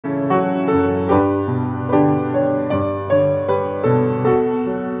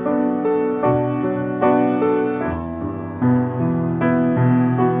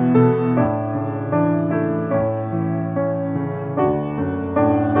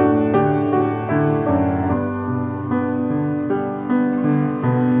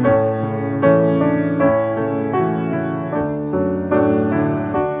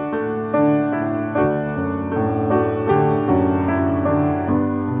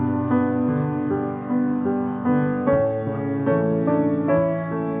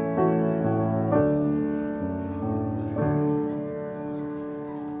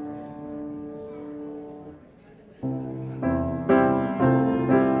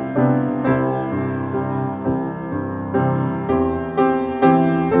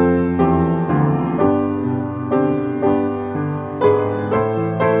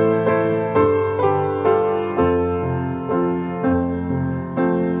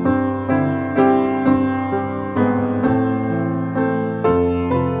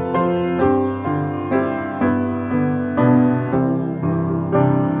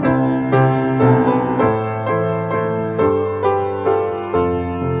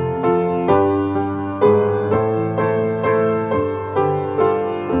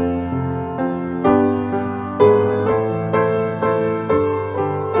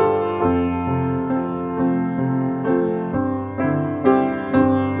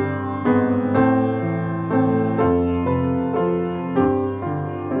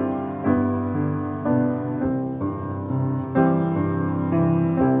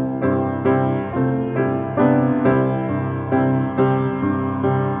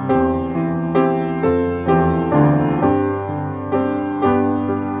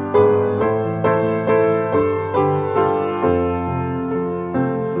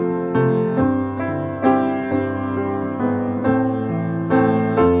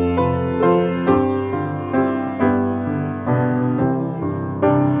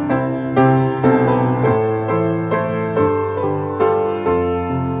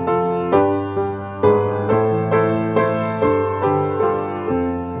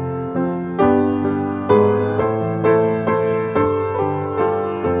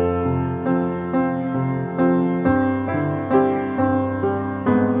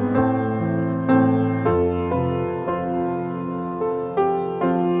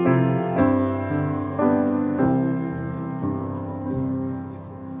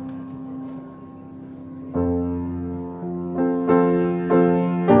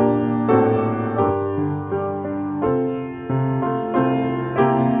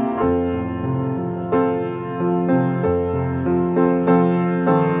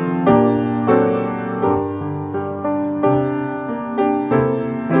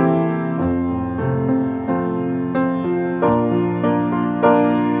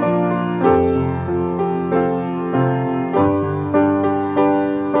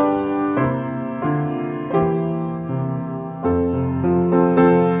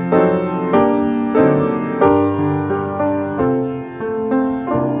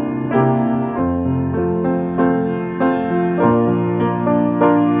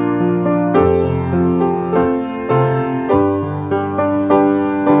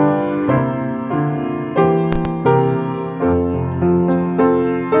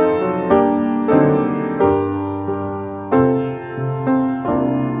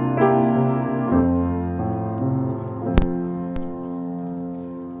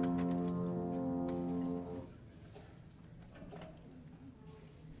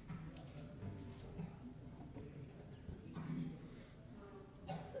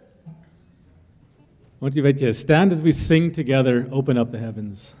want to invite you to stand as we sing together, Open Up the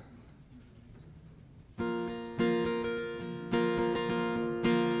Heavens.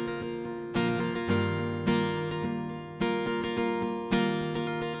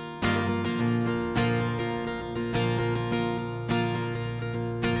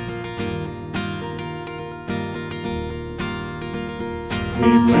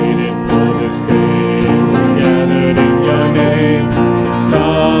 We've waited for this day, we're gathered in your name,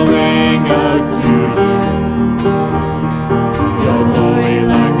 calling out to you. Your glory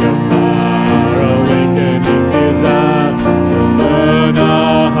like a fire, awakening desire, to burn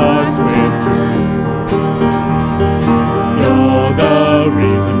our hearts with truth. You're the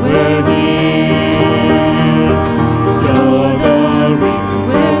reason we're here, you're the reason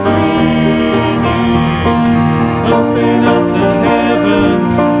we're singing. Open up the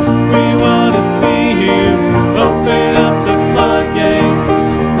heavens, we want to see you. Open up the floodgates,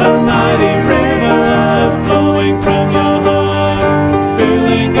 a mighty river flowing from your heart,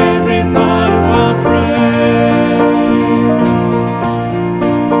 filling every part of our praise.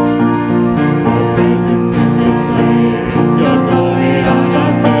 Your presence in this place, your glory on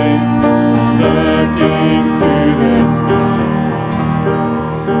our face, looking to the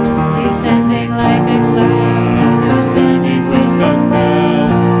skies, descending like a cloud. You're standing with us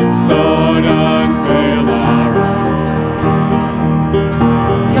now, Lord, unveil our eyes.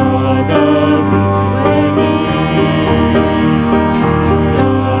 You're the reason we're here,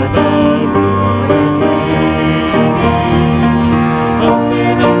 you're the reason we're singing.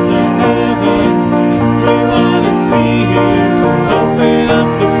 Open up the heavens, we want to see you. Open up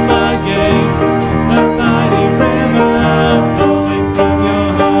the floodgates, a mighty river flowing from your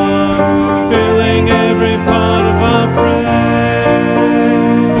heart, filling every part of our praise.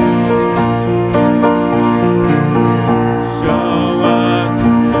 Show us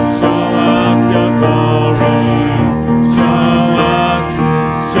your glory. Show us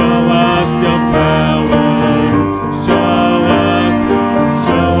your power.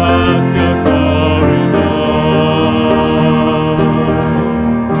 Show us your glory, Lord.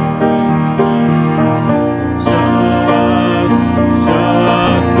 Show us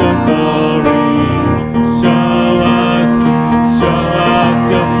your glory. Show us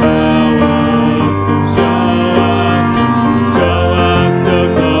your power. Show us your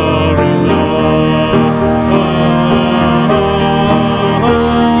glory, Lord.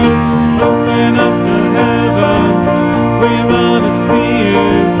 Open up the heavens, we want to see you.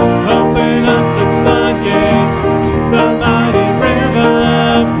 Open up the floodgates, the mighty river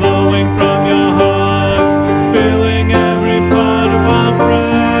flowing from your heart, filling every part of our praise.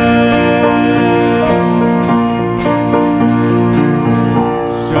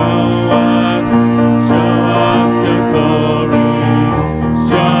 Show us your glory.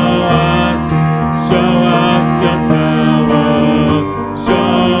 Show us your power.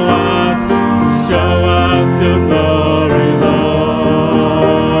 Show us your glory,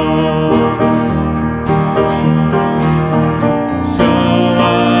 Lord. Show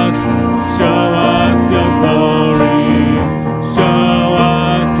us your glory. Show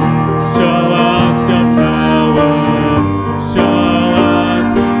us your power. Show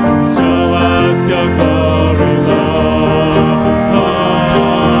us your glory, Lord.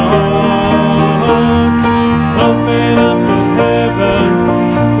 Open up the heavens,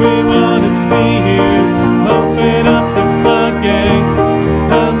 we want to see you. Open up the floodgates,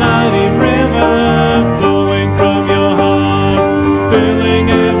 a mighty river flowing from your heart, filling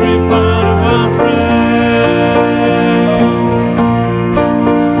every part of our praise.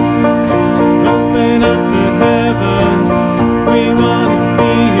 Open up the heavens, we want to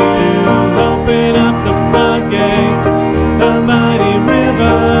see you. Open up the floodgates, a mighty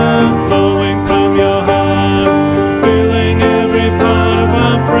river flowing from your heart, filling every part of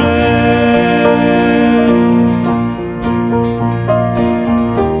our praise.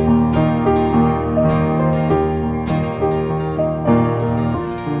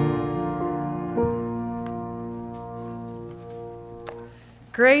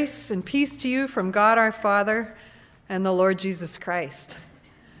 Grace and peace to you from God our Father and the Lord Jesus Christ.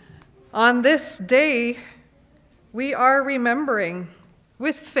 On this day, we are remembering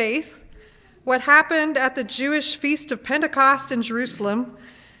with faith what happened at the Jewish feast of Pentecost in Jerusalem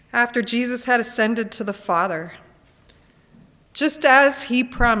after Jesus had ascended to the Father. Just as he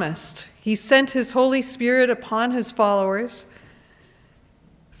promised, he sent his Holy Spirit upon his followers,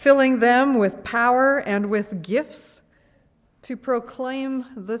 filling them with power and with gifts to proclaim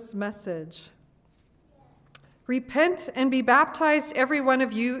this message. Repent and be baptized, every one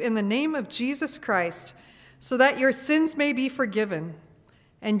of you, in the name of Jesus Christ, so that your sins may be forgiven,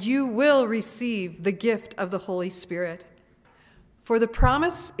 and you will receive the gift of the Holy Spirit. For the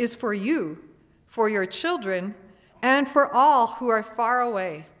promise is for you, for your children, and for all who are far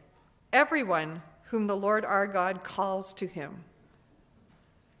away, everyone whom the Lord our God calls to him.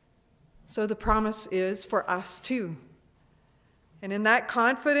 So the promise is for us too. And in that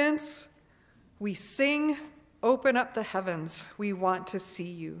confidence, we sing, "Open up the heavens, we want to see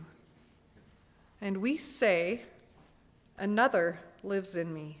you." And we say, "Another lives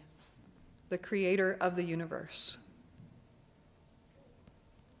in me, the creator of the universe."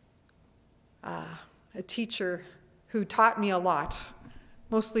 A teacher who taught me a lot,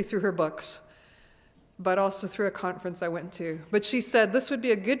 mostly through her books, but also through a conference I went to. But she said this would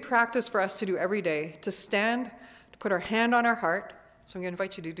be a good practice for us to do every day, to stand, to put our hand on our heart. So I'm going to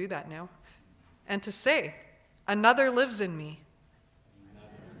invite you to do that now. And to say, "Another lives in me,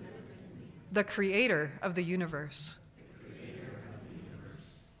 the creator of the universe."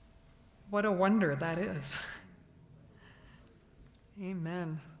 What a wonder that is.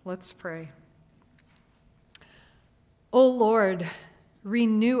 Amen. Let's pray. O Lord,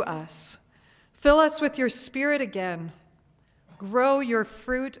 renew us. Fill us with your Spirit again. Grow your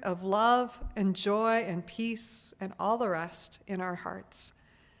fruit of love and joy and peace and all the rest in our hearts.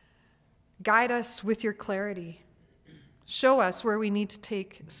 Guide us with your clarity. Show us where we need to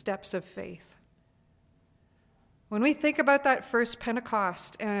take steps of faith. When we think about that first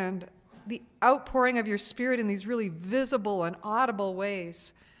Pentecost and the outpouring of your Spirit in these really visible and audible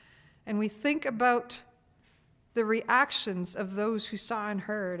ways, and we think about the reactions of those who saw and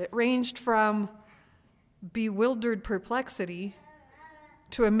heard, it ranged from bewildered perplexity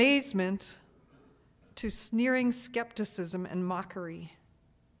to amazement to sneering skepticism and mockery.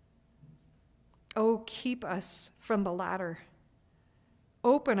 Oh, keep us from the latter.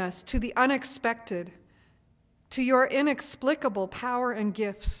 Open us to the unexpected, to your inexplicable power and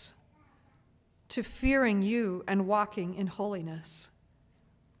gifts, to fearing you and walking in holiness.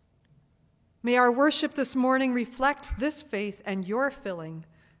 May our worship this morning reflect this faith and your filling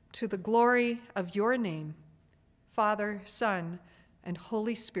to the glory of your name, Father, Son, and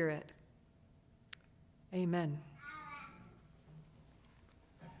Holy Spirit. Amen.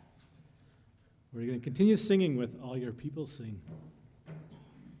 We're going to continue singing with All Your People Sing.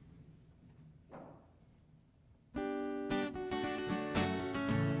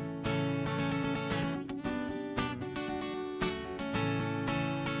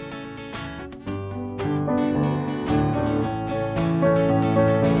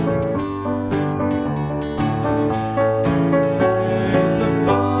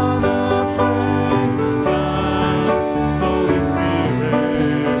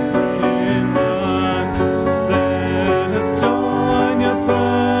 Joy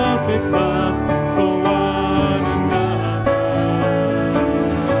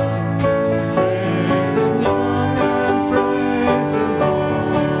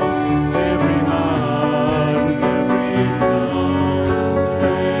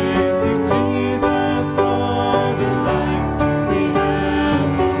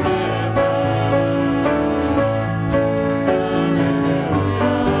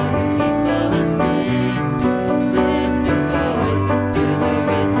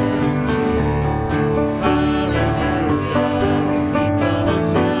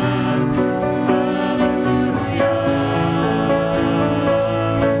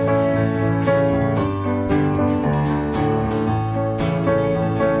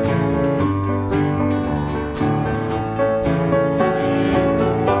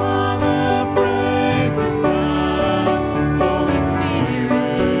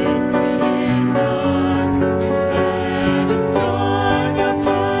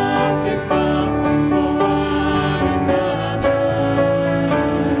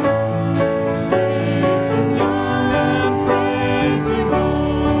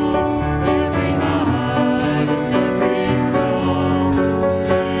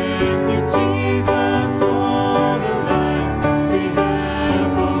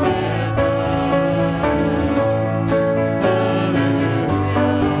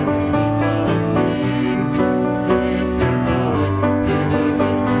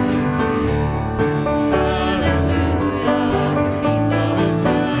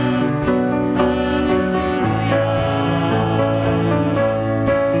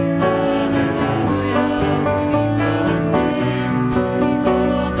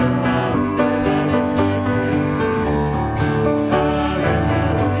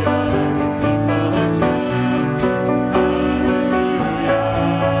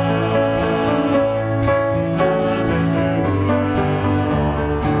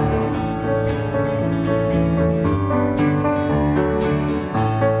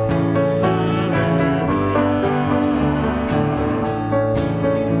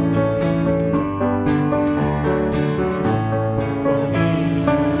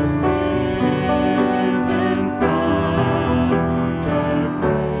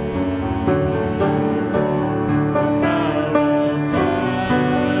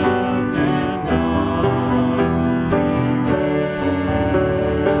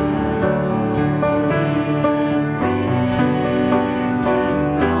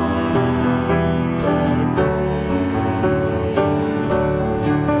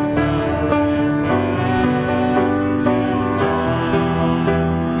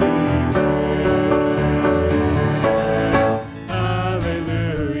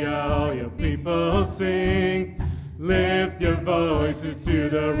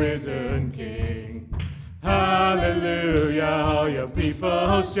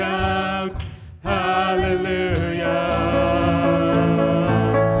people shout, hallelujah. Shout.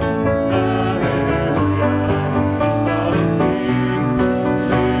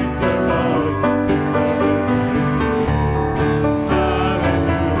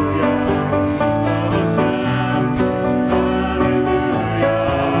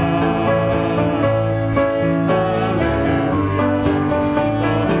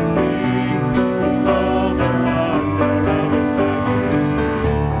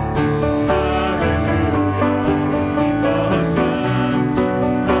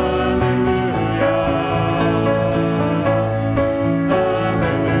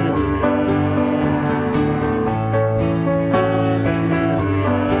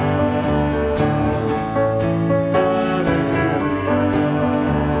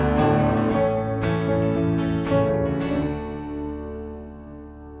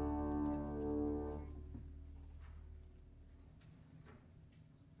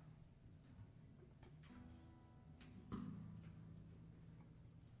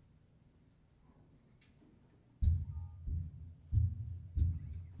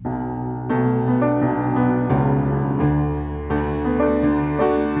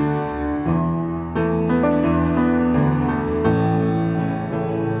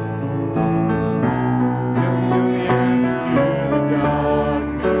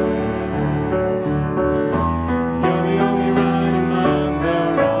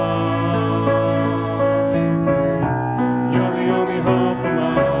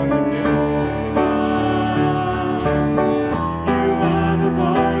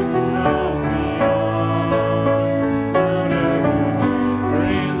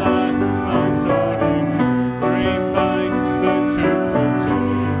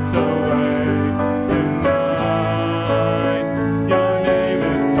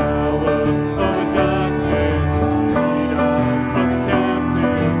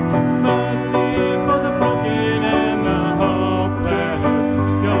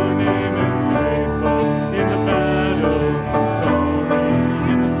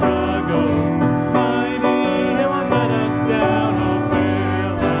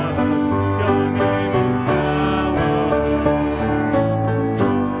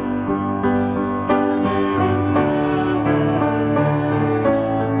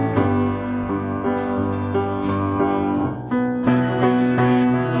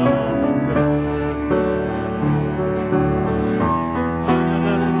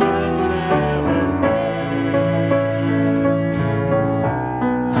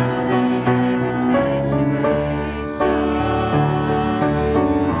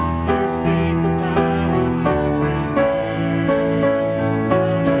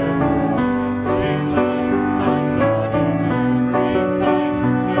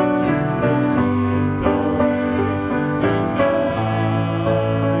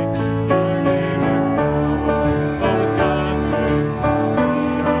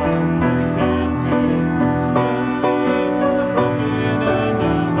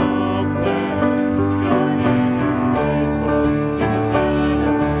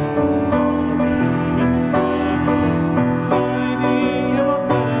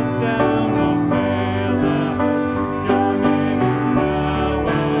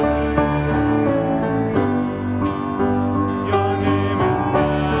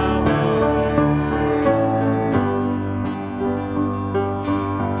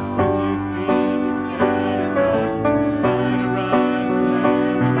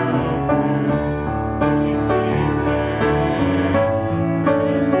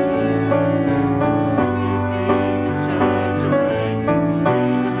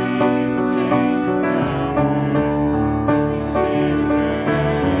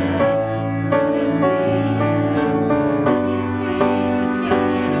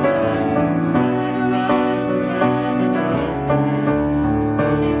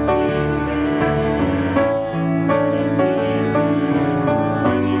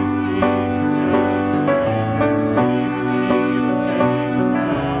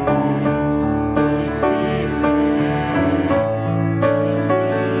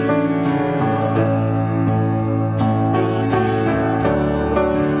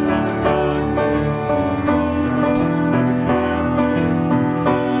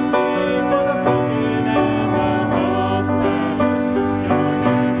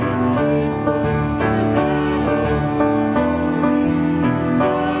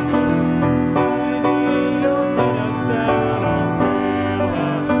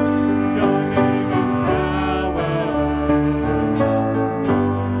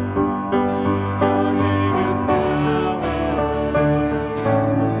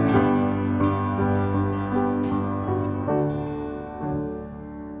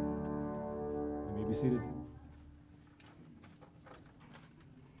 Be seated.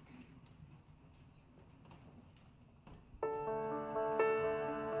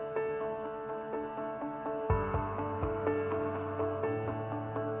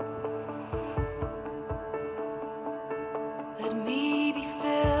 Let me be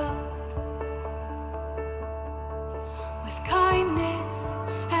filled with kindness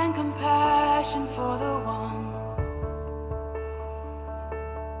and compassion for the one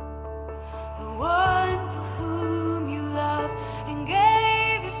for whom you love and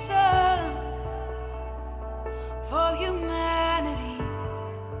gave your son for humanity.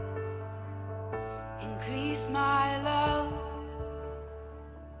 Increase my love.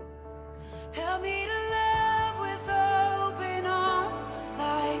 Help me to love with open arms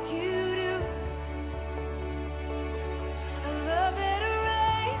like you do. A love that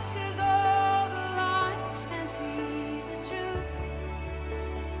erases all the lines and sees the truth.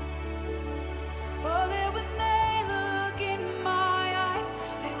 Oh, that when they look in my eyes,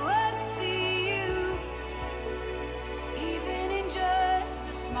 they would see you. Even in just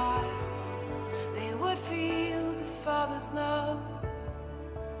a smile, they would feel the Father's love.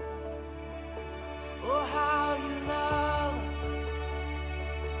 Oh, how you love us.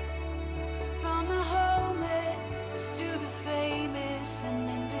 From the homeless to the famous and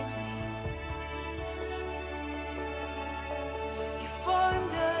in between. You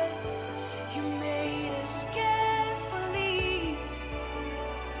formed us, you made us carefully.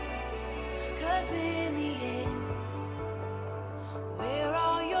 'Cause in the end, we're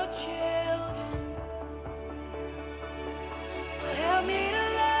all your children. So help me to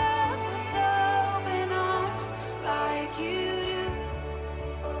love with open arms like you do.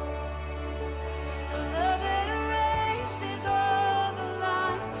 A love that erases all the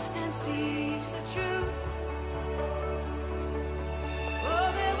lines and sees the truth. Oh,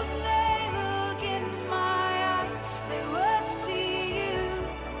 that when they look in my eyes, they would see you.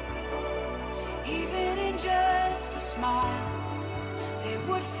 Even in just a smile, they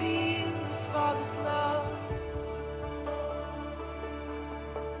would feel the Father's love.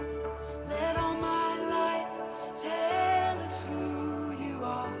 Let all my life tell of who you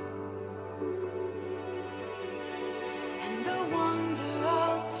are and the wonder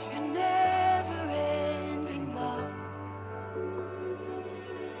of your never-ending love.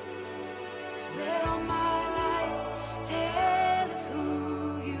 Let all my life tell of who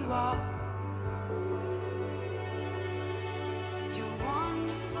you are. You're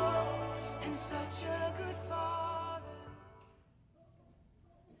wonderful and such a good Father.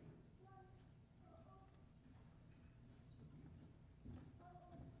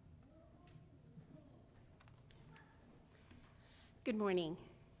 Good morning.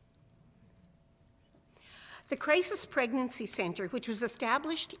 The Crisis Pregnancy Center, which was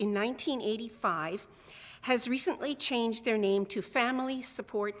established in 1985, has recently changed their name to Family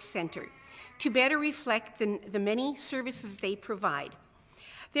Support Center to better reflect the many services they provide.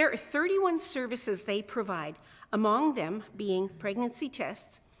 There are 31 services they provide, among them being pregnancy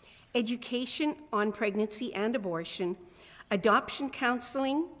tests, education on pregnancy and abortion, adoption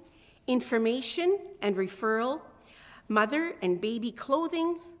counseling, information and referral, mother and baby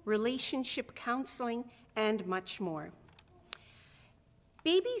clothing, relationship counseling, and much more.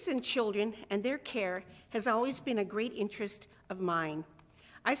 Babies and children and their care has always been a great interest of mine.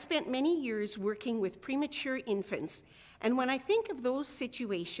 I spent many years working with premature infants, and when I think of those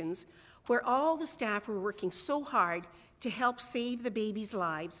situations where all the staff were working so hard to help save the babies'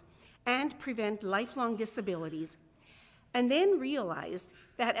 lives and prevent lifelong disabilities, and then realized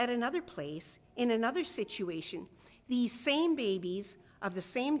that at another place, in another situation, these same babies of the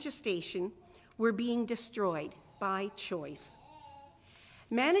same gestation were being destroyed by choice.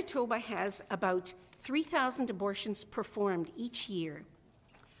 Manitoba has about 3,000 abortions performed each year.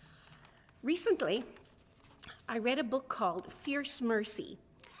 Recently, I read a book called Fierce Mercy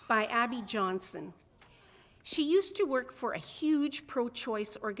by Abby Johnson. She used to work for a huge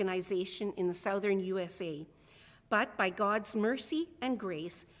pro-choice organization in the southern USA, but by God's mercy and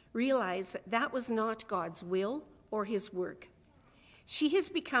grace, realized that was not God's will or his work. She has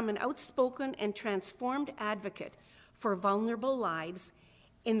become an outspoken and transformed advocate for vulnerable lives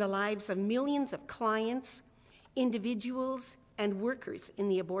in the lives of millions of clients, individuals, and workers in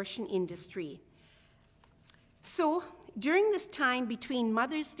the abortion industry. So, during this time between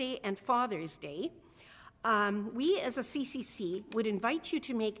Mother's Day and Father's Day, we as a CCC would invite you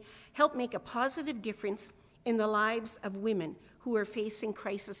to help make a positive difference in the lives of women who are facing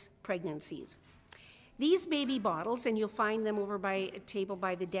crisis pregnancies. These baby bottles, and you'll find them over by a table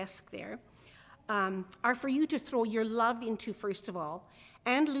by the desk there, are for you to throw your love into, first of all,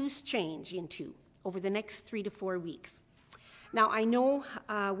 and loose change into. over the next 3 to 4 weeks. Now, I know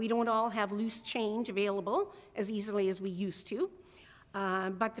we don't all have loose change available as easily as we used to,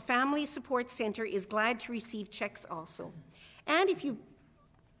 but the Family Support Center is glad to receive checks also. And if you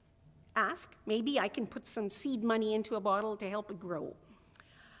ask, maybe I can put some seed money into a bottle to help it grow.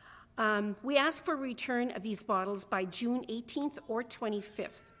 We ask for a return of these bottles by June 18th or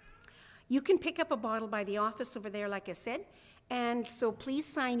 25th. You can pick up a bottle by the office over there, like I said, and so please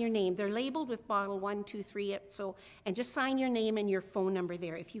sign your name. They're labeled with bottle 1, 2, 3, and just sign your name and your phone number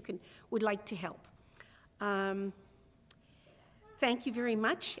there if you would like to help. Thank you very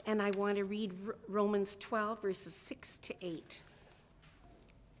much, and I want to read Romans 12, verses 6 to 8.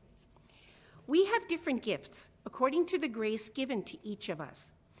 We have different gifts according to the grace given to each of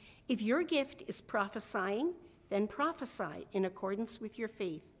us. If your gift is prophesying, then prophesy in accordance with your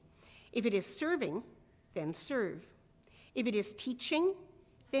faith. If it is serving, then serve. If it is teaching,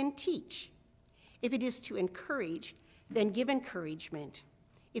 then teach. If it is to encourage, then give encouragement.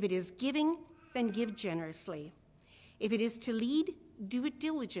 If it is giving, then give generously. If it is to lead, do it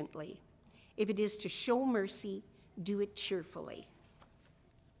diligently. If it is to show mercy, do it cheerfully.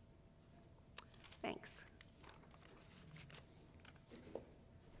 Thanks.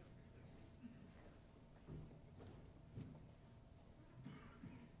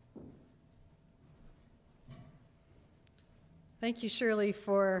 Thank you, Shirley,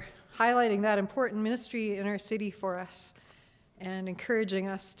 for highlighting that important ministry in our city for us and encouraging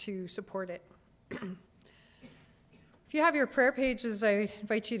us to support it. If you have your prayer pages, I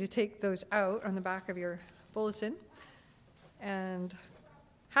invite you to take those out on the back of your bulletin and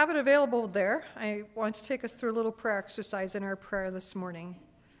have it available there. I want to take us through a little prayer exercise in our prayer this morning.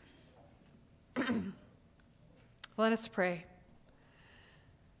 Let us pray.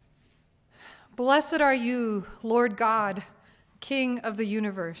 Blessed are you, Lord God, King of the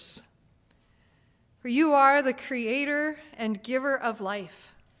universe, for you are the creator and giver of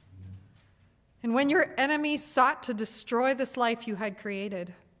life. And when your enemies sought to destroy this life you had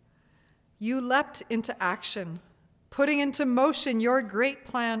created, you leapt into action, putting into motion your great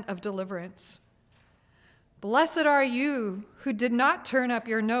plan of deliverance. Blessed are you who did not turn up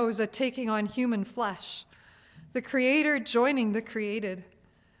your nose at taking on human flesh, the creator joining the created,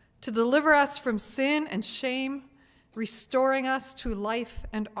 to deliver us from sin and shame, restoring us to life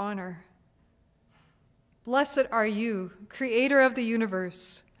and honor. Blessed are you, creator of the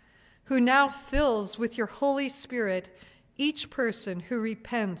universe, who now fills with your Holy Spirit each person who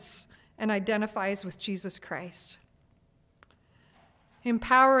repents and identifies with Jesus Christ.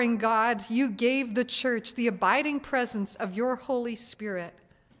 Empowering God, you gave the church the abiding presence of your Holy Spirit.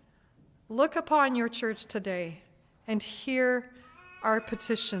 Look upon your church today and hear our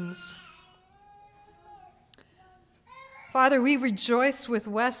petitions. Father, we rejoice with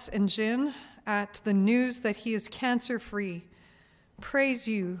Wes and Jin at the news that he is cancer-free. Praise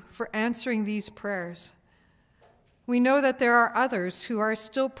you for answering these prayers. We know that there are others who are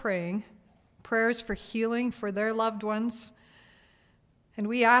still praying, prayers for healing for their loved ones, and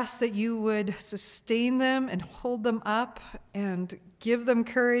we ask that you would sustain them and hold them up and give them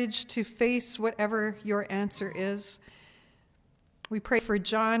courage to face whatever your answer is. We pray for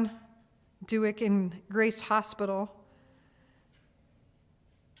John Dewick in Grace Hospital.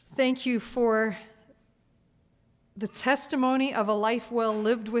 Thank you for the testimony of a life well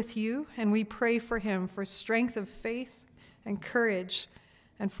lived with you, and we pray for him for strength of faith and courage,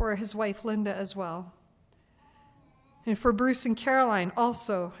 and for his wife Linda as well. And for Bruce and Caroline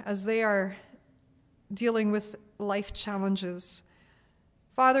also, as they are dealing with life challenges.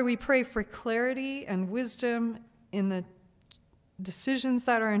 Father, we pray for clarity and wisdom in the decisions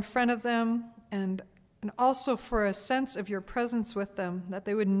that are in front of them, and also for a sense of your presence with them, that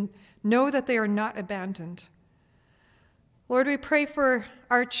they would know that they are not abandoned. Lord, we pray for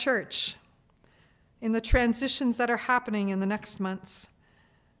our church in the transitions that are happening in the next months,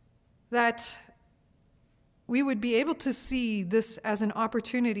 that we would be able to see this as an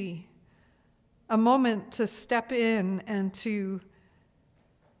opportunity, a moment to step in and to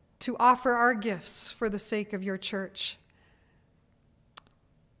offer our gifts for the sake of your church.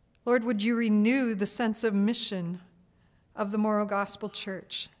 Lord, would you renew the sense of mission of the Morrow Gospel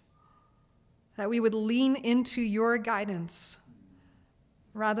Church, that we would lean into your guidance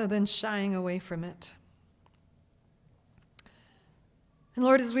rather than shying away from it. And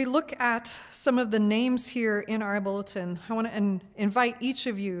Lord, as we look at some of the names here in our bulletin, I want to invite each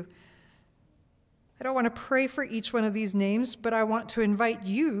of you. I don't want to pray for each one of these names, but I want to invite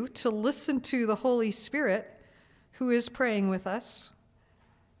you to listen to the Holy Spirit who is praying with us,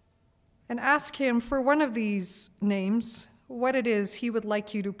 and ask him for one of these names, what it is he would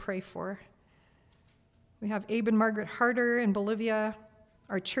like you to pray for. We have Abe and Margaret Harder in Bolivia,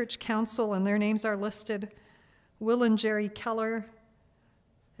 our church council, and their names are listed, Will and Jerry Keller,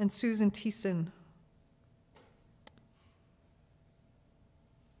 and Susan Thiessen.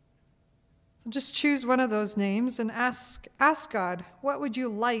 So just choose one of those names and ask God, what would you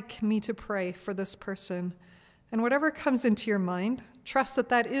like me to pray for this person? And whatever comes into your mind, trust that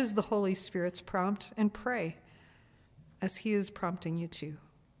that is the Holy Spirit's prompt and pray as he is prompting you to.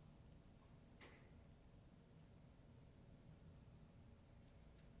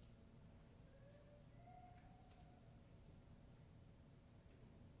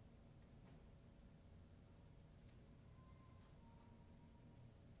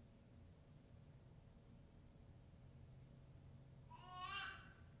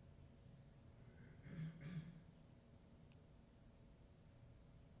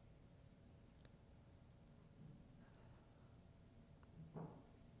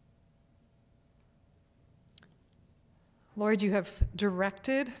 Lord, you have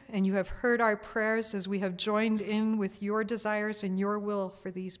directed and you have heard our prayers as we have joined in with your desires and your will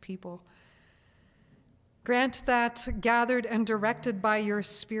for these people. Grant that, gathered and directed by your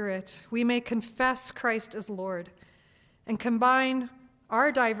Spirit, we may confess Christ as Lord and combine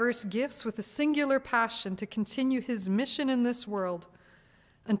our diverse gifts with a singular passion to continue his mission in this world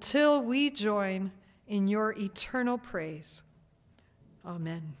until we join in your eternal praise.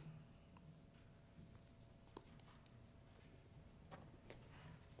 Amen.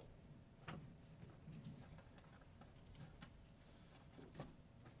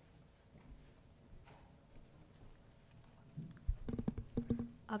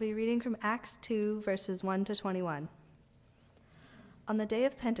 I'll be reading from Acts 2, verses 1 to 21. On the day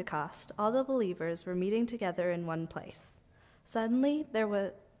of Pentecost, all the believers were meeting together in one place. Suddenly there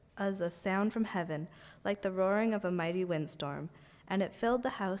was a sound from heaven, like the roaring of a mighty windstorm, and it filled the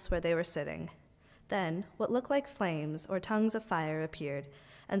house where they were sitting. Then what looked like flames or tongues of fire appeared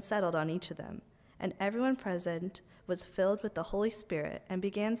and settled on each of them, and everyone present was filled with the Holy Spirit and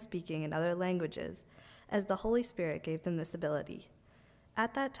began speaking in other languages, as the Holy Spirit gave them this ability.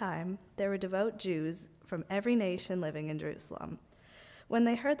 At that time, there were devout Jews from every nation living in Jerusalem. When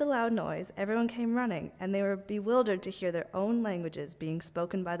they heard the loud noise, everyone came running, and they were bewildered to hear their own languages being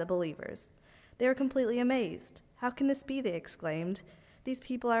spoken by the believers. They were completely amazed. "How can this be?" they exclaimed. "These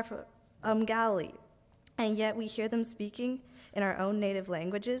people are from Galilee, and yet we hear them speaking in our own native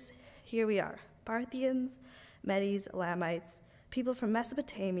languages. Here we are, Parthians, Medes, Elamites, people from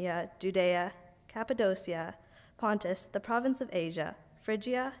Mesopotamia, Judea, Cappadocia, Pontus, the province of Asia,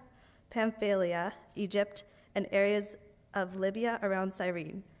 Phrygia, Pamphylia, Egypt, and areas of Libya around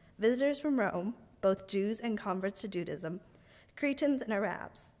Cyrene, visitors from Rome, both Jews and converts to Judaism, Cretans and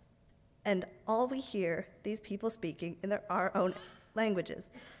Arabs, and all we hear these people speaking in our own languages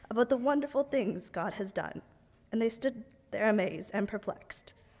about the wonderful things God has done." And they stood there amazed and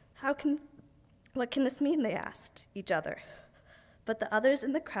perplexed. What can this mean?" they asked each other. But the others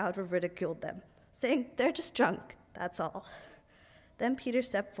in the crowd ridiculed them, saying, "They're just drunk, that's all." Then Peter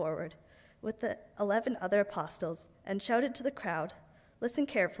stepped forward with the 11 other apostles and shouted to the crowd, "Listen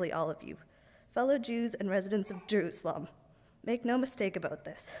carefully, all of you, fellow Jews and residents of Jerusalem. Make no mistake about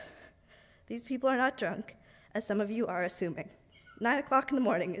this. These people are not drunk, as some of you are assuming. 9 o'clock in the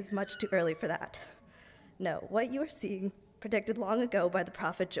morning is much too early for that. No, what you are seeing, predicted long ago by the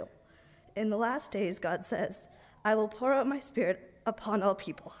prophet Joel. In the last days, God says, I will pour out my spirit upon all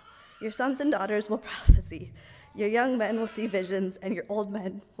people. Your sons and daughters will prophesy. Your young men will see visions, and your old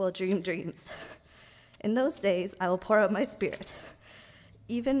men will dream dreams. In those days, I will pour out my spirit.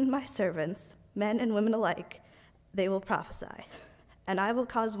 Even my servants, men and women alike, they will prophesy. And I will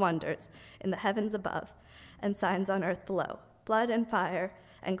cause wonders in the heavens above and signs on earth below, blood and fire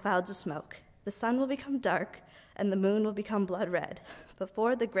and clouds of smoke. The sun will become dark and the moon will become blood red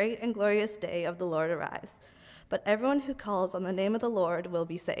before the great and glorious day of the Lord arrives. But everyone who calls on the name of the Lord will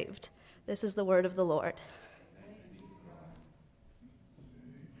be saved. This is the word of the Lord.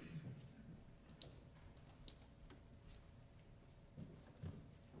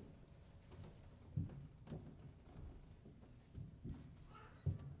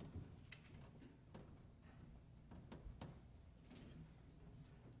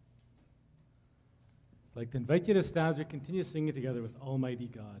 I'd like to invite you to stand as we continue singing together with Almighty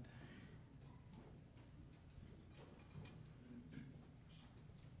God.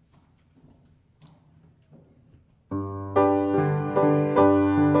 Almighty God.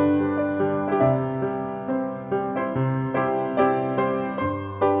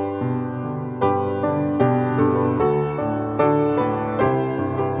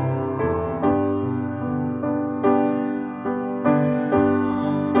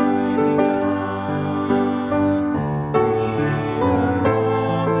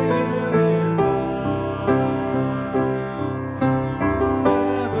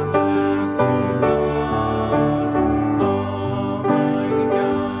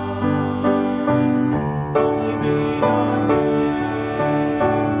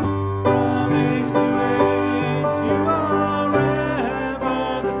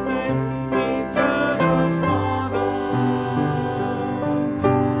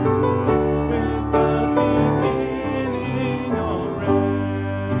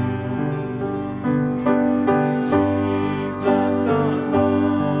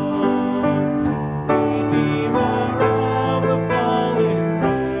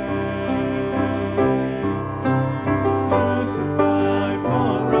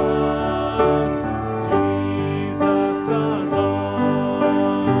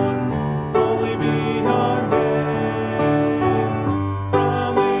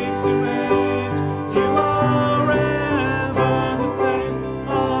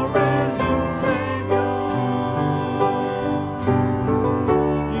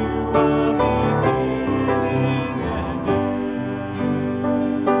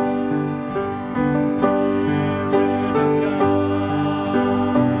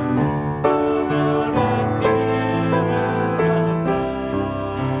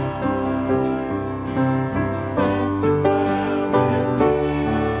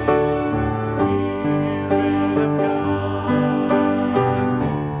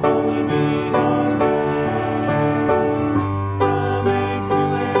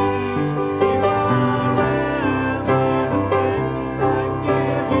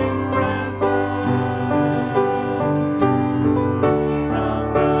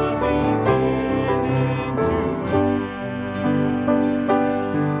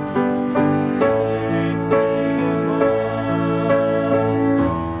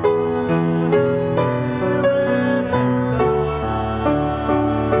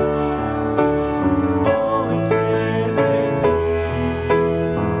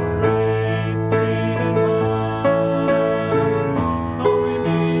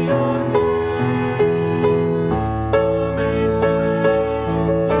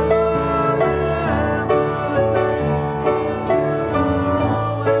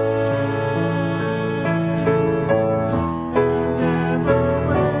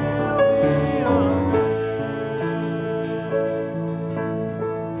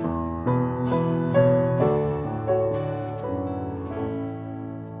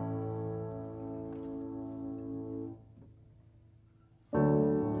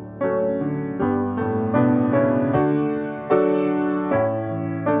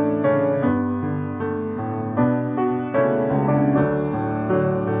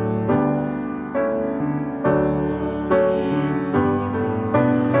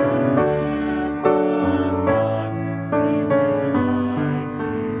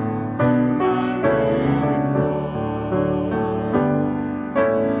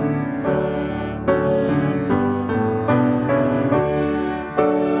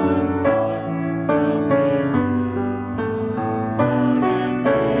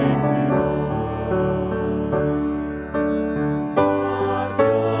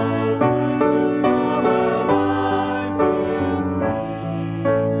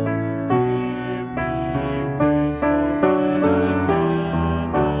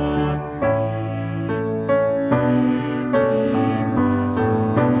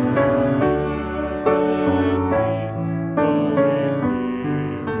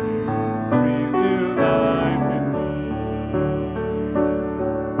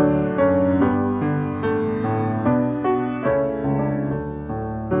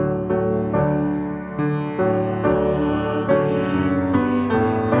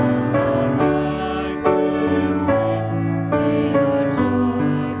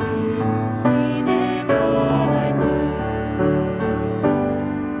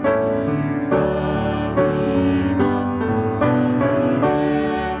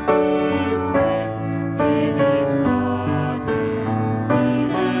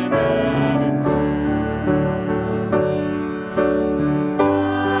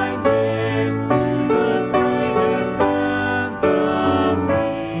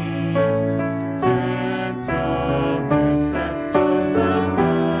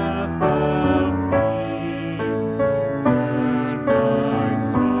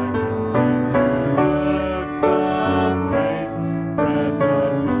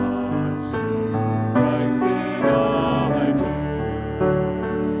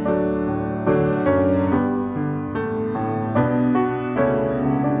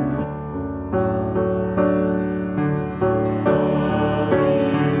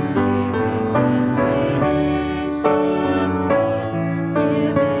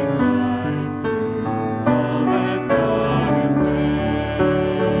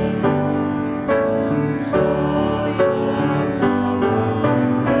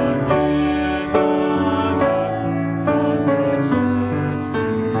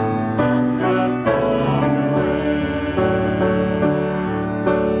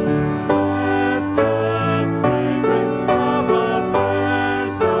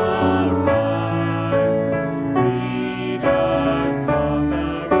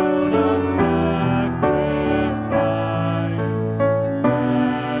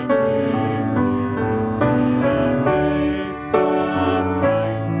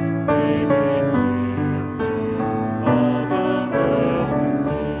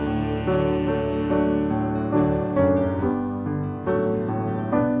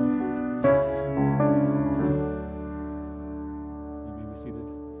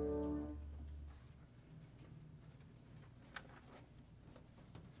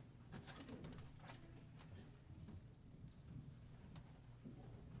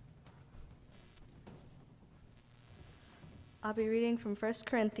 I'll be reading from 1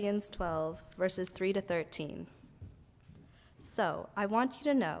 Corinthians 12, verses 3 to 13. So, I want you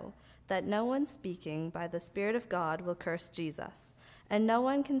to know that no one speaking by the Spirit of God will curse Jesus, and no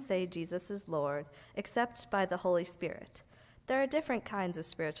one can say Jesus is Lord except by the Holy Spirit. There are different kinds of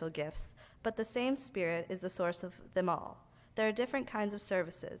spiritual gifts, but the same Spirit is the source of them all. There are different kinds of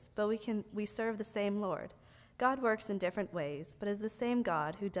services, but we serve the same Lord. God works in different ways, but is the same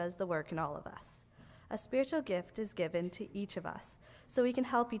God who does the work in all of us. A spiritual gift is given to each of us, so we can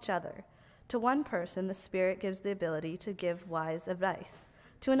help each other. To one person, the Spirit gives the ability to give wise advice.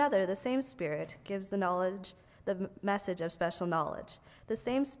 To another, the same Spirit gives the message of special knowledge. The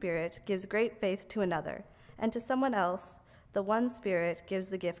same Spirit gives great faith to another, and to someone else, the one Spirit gives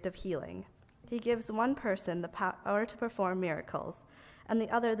the gift of healing. He gives one person the power to perform miracles, and the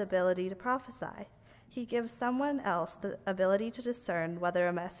other the ability to prophesy. He gives someone else the ability to discern whether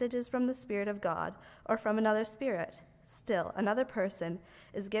a message is from the Spirit of God or from another spirit. Still, another person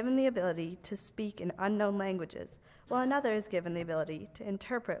is given the ability to speak in unknown languages, while another is given the ability to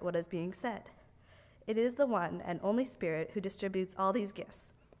interpret what is being said. It is the one and only Spirit who distributes all these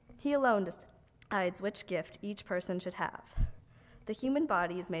gifts. He alone decides which gift each person should have. The human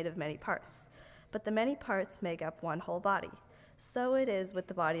body is made of many parts, but the many parts make up one whole body. So it is with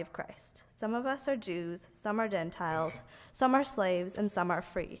the body of Christ. Some of us are Jews, some are Gentiles, some are slaves, and some are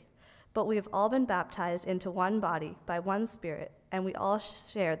free. But we have all been baptized into one body by one Spirit, and we all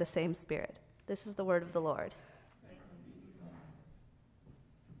share the same Spirit. This is the word of the Lord.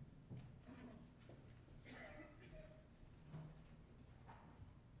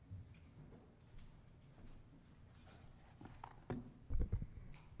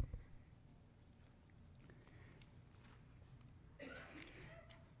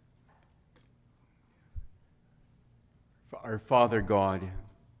 Our Father God,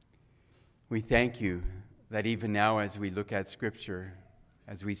 we thank you that even now as we look at Scripture,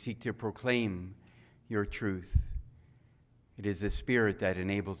 as we seek to proclaim your truth, it is the Spirit that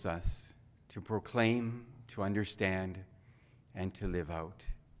enables us to proclaim, to understand, and to live out.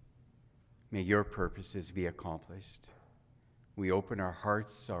 May your purposes be accomplished. We open our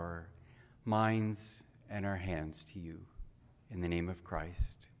hearts, our minds, and our hands to you. In the name of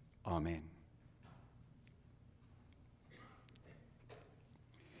Christ, amen.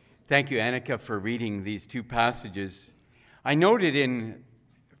 Thank you, Annika, for reading these two passages. I noted in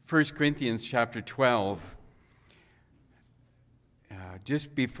 1 Corinthians chapter 12,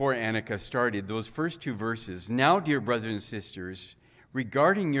 just before Annika started, those first two verses. Now, dear brothers and sisters,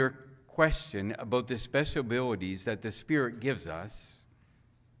 regarding your question about the special abilities that the Spirit gives us,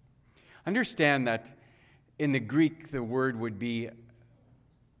 understand that in the Greek the word would be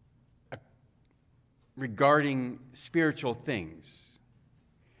regarding spiritual things.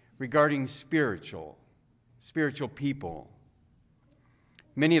 Regarding spiritual people.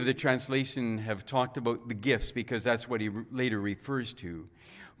 Many of the translation have talked about the gifts because that's what he later refers to.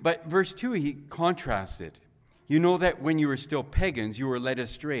 But verse 2, he contrasts it. You know that when you were still pagans, you were led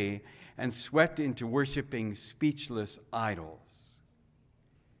astray and swept into worshiping speechless idols.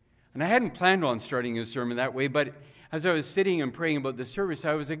 And I hadn't planned on starting a sermon that way, but as I was sitting and praying about the service,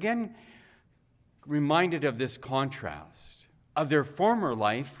 I was again reminded of this contrast. Of their former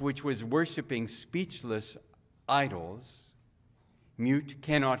life, which was worshiping speechless idols, mute,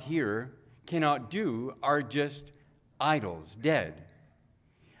 cannot hear, cannot do, are just idols, dead.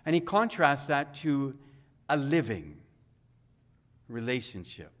 And he contrasts that to a living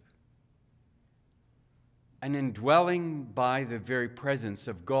relationship, an indwelling by the very presence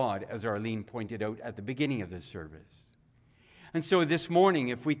of God, as Arlene pointed out at the beginning of this service. And so this morning,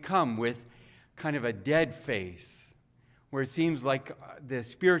 if we come with kind of a dead faith, where it seems like the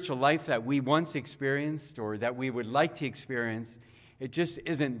spiritual life that we once experienced or that we would like to experience, it just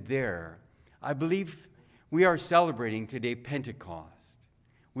isn't there. I believe we are celebrating today Pentecost,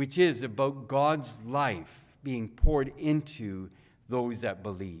 which is about God's life being poured into those that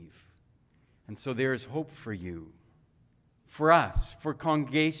believe. And so there is hope for you, for us, for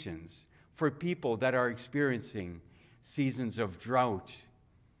congregations, for people that are experiencing seasons of drought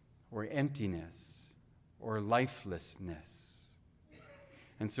or emptiness or lifelessness.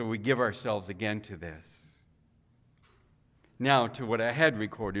 And so we give ourselves again to this. Now to what I had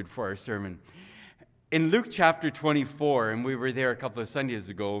recorded for our sermon. In Luke chapter 24, and we were there a couple of Sundays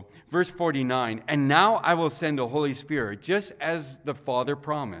ago, verse 49, and now I will send the Holy Spirit, just as the Father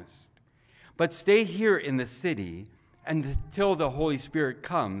promised. But stay here in the city until the Holy Spirit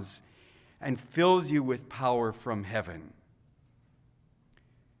comes and fills you with power from heaven.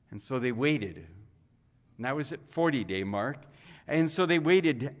 And so they waited. And that was at 40-day mark. And so they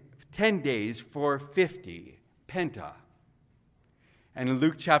waited 10 days for 50, penta. And in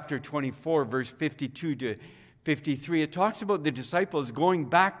Luke chapter 24, verse 52 to 53, it talks about the disciples going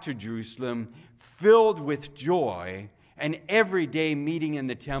back to Jerusalem filled with joy and every day meeting in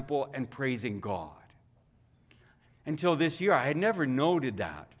the temple and praising God. Until this year, I had never noted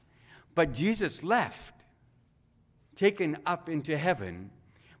that. But Jesus left, taken up into heaven,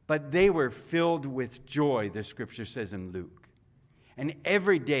 but they were filled with joy, the scripture says in Luke. And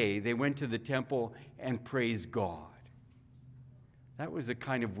every day they went to the temple and praised God. That was the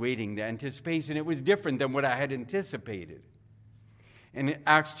kind of waiting, the anticipation. It was different than what I had anticipated. In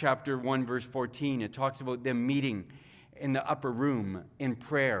Acts chapter 1, verse 14, it talks about them meeting in the upper room in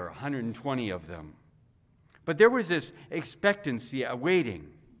prayer, 120 of them. But there was this expectancy, a waiting.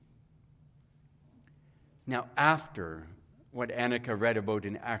 Now, after what Annika read about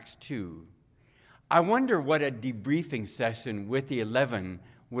in Acts 2, I wonder what a debriefing session with the 11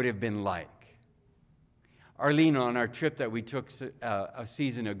 would have been like. Arlene, on our trip that we took a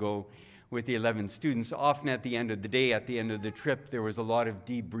season ago with the 11 students, often at the end of the day, at the end of the trip, there was a lot of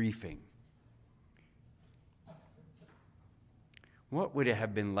debriefing. What would it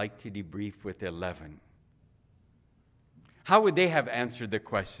have been like to debrief with the 11? How would they have answered the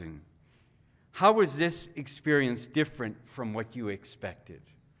question? How was this experience different from what you expected?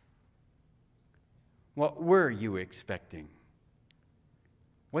 What were you expecting?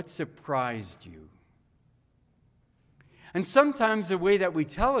 What surprised you? And sometimes the way that we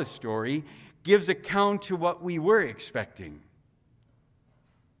tell a story gives account to what we were expecting.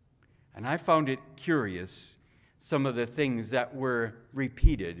 And I found it curious, some of the things that were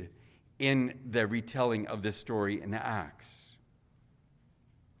repeated in the retelling of the story in Acts.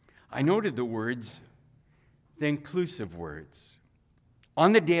 I noted the words, the inclusive words.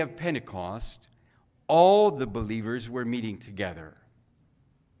 On the day of Pentecost, all the believers were meeting together.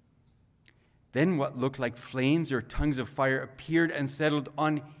 Then what looked like flames or tongues of fire appeared and settled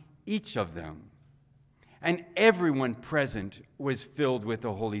on each of them. And everyone present was filled with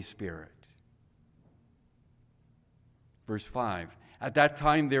the Holy Spirit. Verse 5, at that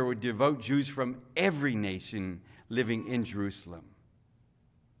time there were devout Jews from every nation living in Jerusalem.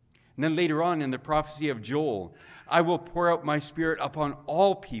 And then later on in the prophecy of Joel, I will pour out my Spirit upon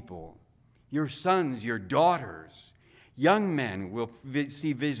all people, your sons, your daughters. Young men will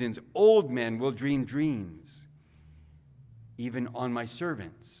see visions, old men will dream dreams, even on my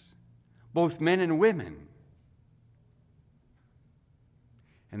servants, both men and women.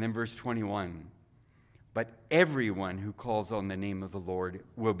 And then verse 21, but everyone who calls on the name of the Lord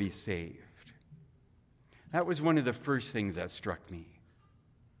will be saved. That was one of the first things that struck me.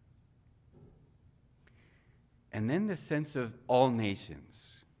 And then the sense of all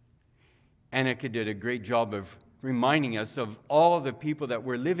nations. Annika did a great job of reminding us of all of the people that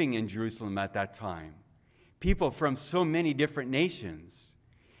were living in Jerusalem at that time. People from so many different nations.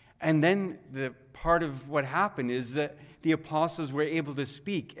 And then the part of what happened is that the apostles were able to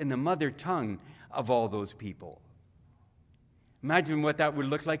speak in the mother tongue of all those people. Imagine what that would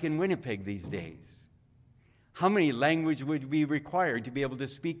look like in Winnipeg these days. How many languages would be required to be able to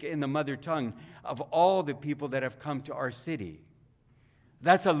speak in the mother tongue of all the people that have come to our city?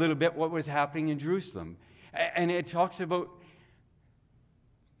 That's a little bit what was happening in Jerusalem. And it talks about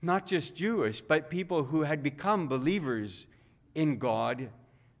not just Jewish, but people who had become believers in God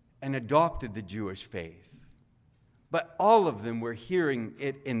and adopted the Jewish faith. But all of them were hearing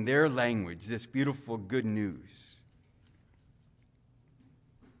it in their language, this beautiful good news.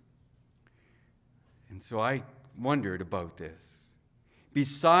 And so I wondered about this.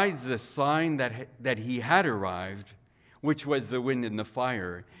 Besides the sign that he had arrived, which was the wind and the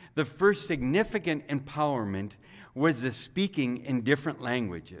fire, the first significant empowerment was the speaking in different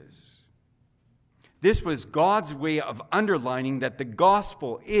languages. This was God's way of underlining that the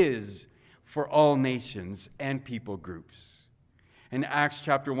gospel is for all nations and people groups. In Acts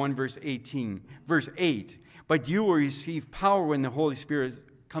chapter 1, verse 8, but you will receive power when the Holy Spirit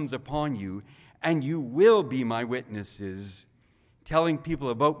comes upon you, and you will be my witnesses, telling people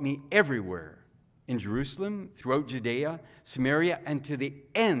about me everywhere, in Jerusalem, throughout Judea, Samaria, and to the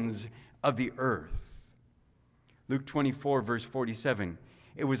ends of the earth. Luke 24, verse 47,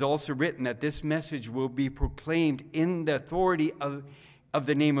 it was also written that this message will be proclaimed in the authority of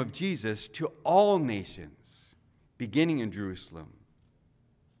the name of Jesus to all nations, beginning in Jerusalem.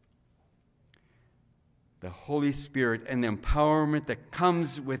 The Holy Spirit and the empowerment that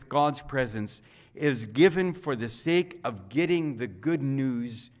comes with God's presence is given for the sake of getting the good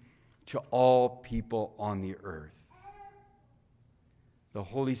news to all people on the earth. The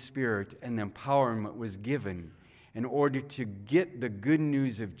Holy Spirit and the empowerment was given in order to get the good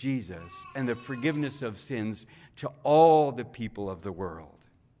news of Jesus and the forgiveness of sins to all the people of the world.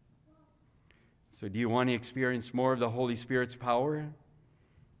 So do you want to experience more of the Holy Spirit's power?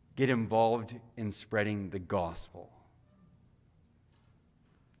 Get involved in spreading the gospel.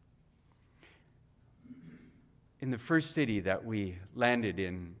 In the first city that we landed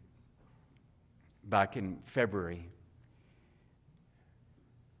in back in February,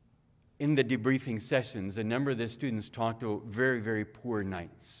 in the debriefing sessions, a number of the students talked about very, very poor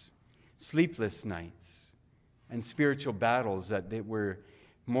nights, sleepless nights, and spiritual battles that were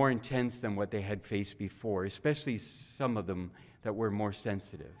more intense than what they had faced before, especially some of them that were more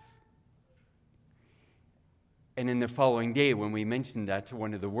sensitive. And in the following day, when we mentioned that to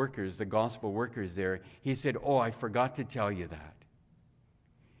one of the workers, the gospel workers there, he said, "Oh, I forgot to tell you that."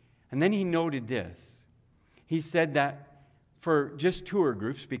 And then he noted this. He said that for just tour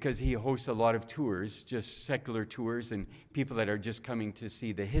groups, because he hosts a lot of tours, just secular tours and people that are just coming to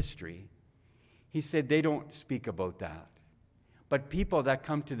see the history, he said they don't speak about that. But people that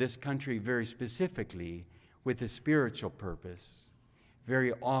come to this country very specifically with a spiritual purpose,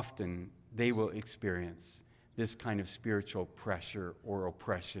 very often they will experience this kind of spiritual pressure or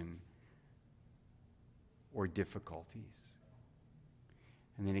oppression or difficulties.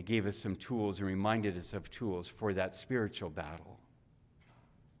 And then he gave us some tools and reminded us of tools for that spiritual battle.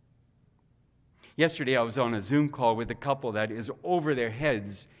 Yesterday, I was on a Zoom call with a couple that is over their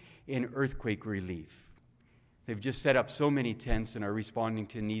heads in earthquake relief. They've just set up so many tents and are responding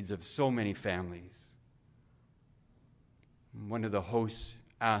to needs of so many families. One of the hosts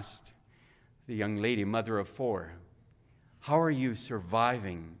asked the young lady, mother of 4, "How are you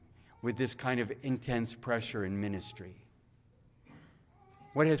surviving with this kind of intense pressure in ministry?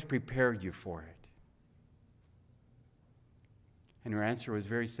 What has prepared you for it?" And her answer was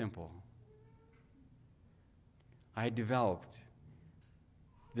very simple. I had developed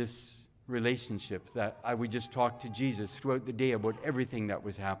this relationship that I would just talk to Jesus throughout the day about everything that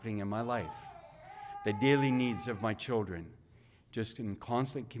was happening in my life, the daily needs of my children, just in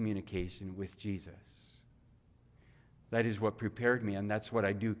constant communication with Jesus. That is what prepared me, and that's what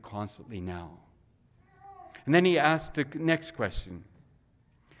I do constantly now. And then he asked the next question.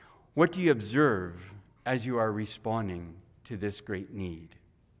 What do you observe as you are responding to this great need?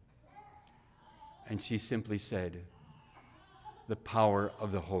 And she simply said, the power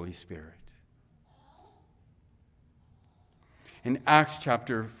of the Holy Spirit. In Acts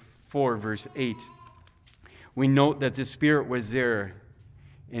chapter 4, verse 8, we note that the Spirit was there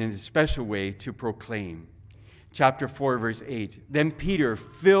in a special way to proclaim. Chapter 4, verse 8, then Peter,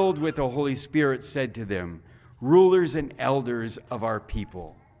 filled with the Holy Spirit, said to them, rulers and elders of our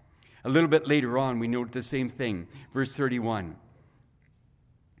people. A little bit later on, we note the same thing. Verse 31.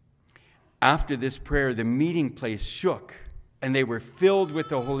 After this prayer, the meeting place shook, and they were filled with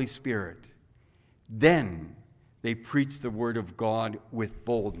the Holy Spirit. Then they preached the word of God with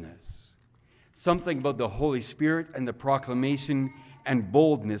boldness. Something about the Holy Spirit and the proclamation and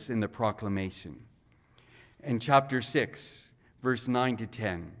boldness in the proclamation. In chapter 6, verse 9 to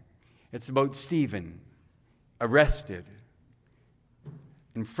 10, it's about Stephen, arrested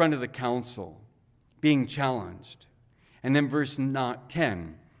in front of the council, being challenged. And then verse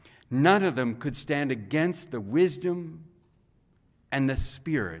 10, none of them could stand against the wisdom and the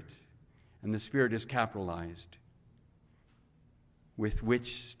Spirit, and the Spirit is capitalized, with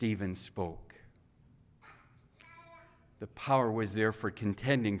which Stephen spoke. The power was there for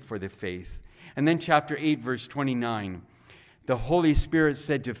contending for the faith. And then chapter 8, verse 29, the Holy Spirit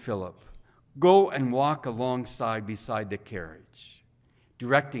said to Philip, go and walk alongside beside the carriage,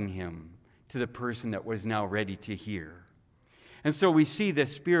 directing him to the person that was now ready to hear. And so we see the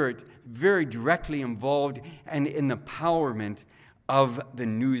Spirit very directly involved and in the empowerment of the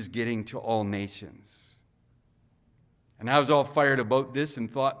news getting to all nations. And I was all fired about this and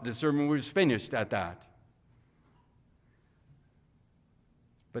thought the sermon was finished at that.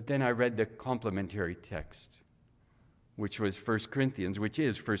 But then I read the complementary text, which was 1 Corinthians, which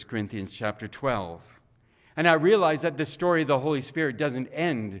is 1 Corinthians chapter 12. And I realized that the story of the Holy Spirit doesn't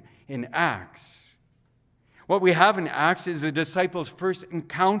end in Acts. What we have in Acts is the disciples' first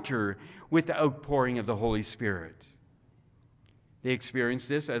encounter with the outpouring of the Holy Spirit. They experienced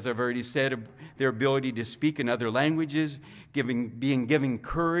this, as I've already said, their ability to speak in other languages, being given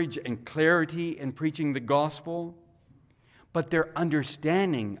courage and clarity in preaching the gospel. But their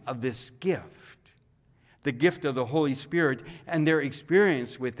understanding of this gift, the gift of the Holy Spirit, and their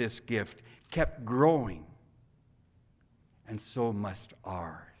experience with this gift kept growing. And so must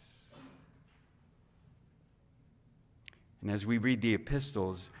ours. And as we read the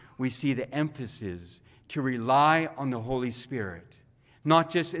epistles, we see the emphasis to rely on the Holy Spirit, not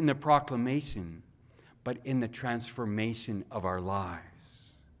just in the proclamation, but in the transformation of our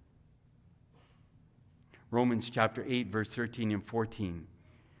lives. Romans chapter 8, verse 13 and 14.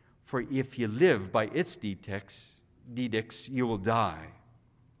 For if you live by its edicts, you will die.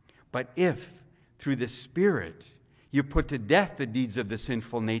 But if, through the Spirit, you put to death the deeds of the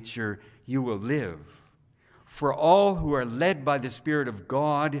sinful nature, you will live. For all who are led by the Spirit of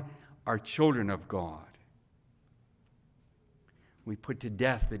God are children of God. We put to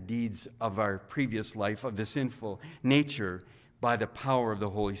death the deeds of our previous life, of the sinful nature, by the power of the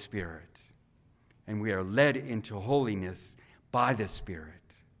Holy Spirit. And we are led into holiness by the Spirit.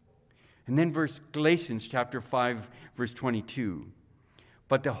 And then Galatians chapter 5, verse 22.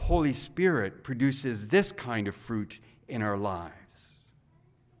 But the Holy Spirit produces this kind of fruit in our lives.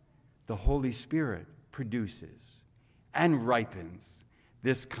 The Holy Spirit produces and ripens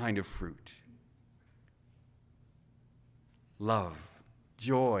this kind of fruit. Love,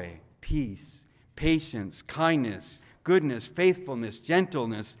 joy, peace, patience, kindness, goodness, faithfulness,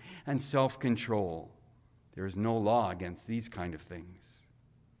 gentleness, and self-control. There is no law against these kind of things.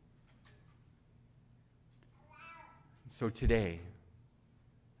 So today,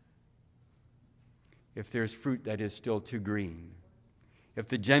 if there's fruit that is still too green, if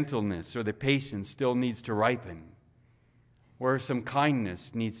the gentleness or the patience still needs to ripen, or some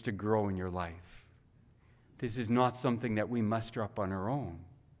kindness needs to grow in your life, this is not something that we muster up on our own,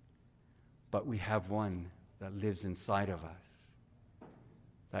 but we have one that lives inside of us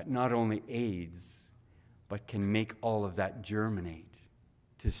that not only aids, but can make all of that germinate,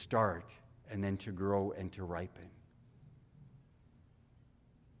 to start, and then to grow and to ripen.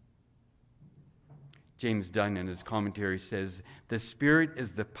 James Dunn in his commentary says, the Spirit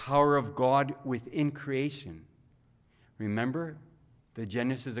is the power of God within creation. Remember the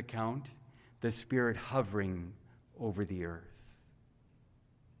Genesis account? The Spirit hovering over the earth.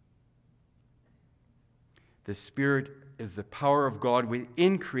 The Spirit is the power of God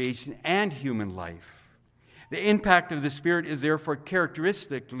within creation and human life. The impact of the Spirit is therefore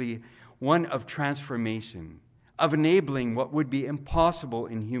characteristically one of transformation, of enabling what would be impossible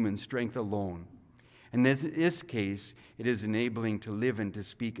in human strength alone. In this case, it is enabling to live and to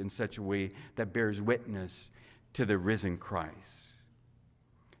speak in such a way that bears witness to the risen Christ.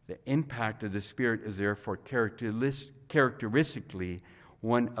 The impact of the Spirit is therefore characteristically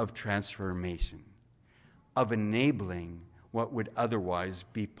one of transformation, of enabling what would otherwise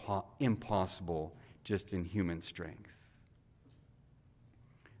be impossible just in human strength.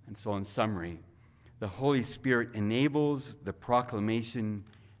 And so in summary, the Holy Spirit enables the proclamation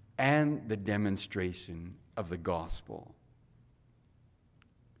and the demonstration of the gospel.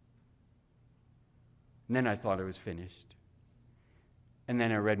 And then I thought it was finished. And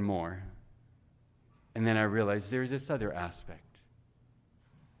then I read more. And then I realized there's this other aspect.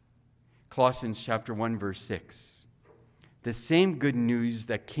 Colossians chapter 1, verse 6. The same good news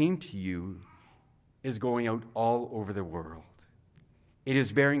that came to you is going out all over the world. It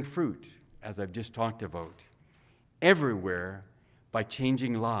is bearing fruit, as I've just talked about, everywhere by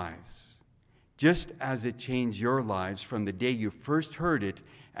changing lives, just as it changed your lives from the day you first heard it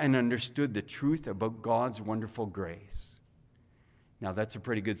and understood the truth about God's wonderful grace. Now, that's a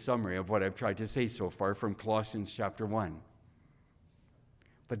pretty good summary of what I've tried to say so far from Colossians chapter 1.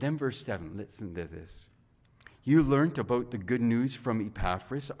 But then verse 7, listen to this. You learned about the good news from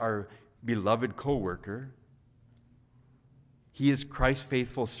Epaphras, our beloved co-worker. He is Christ's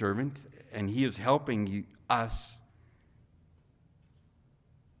faithful servant, and he is helping us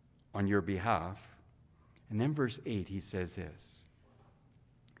on your behalf. And then verse 8, he says this.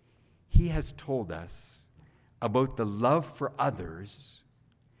 He has told us about the love for others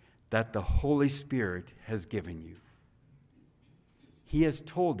that the Holy Spirit has given you. He has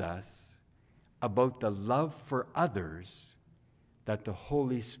told us about the love for others that the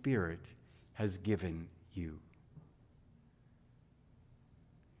Holy Spirit has given you.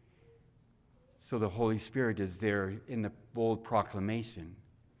 So the Holy Spirit is there in the bold proclamation,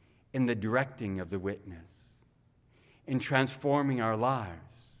 in the directing of the witness, in transforming our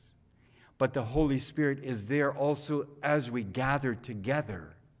lives. But the Holy Spirit is there also as we gather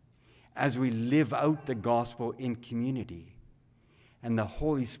together, as we live out the gospel in community. And the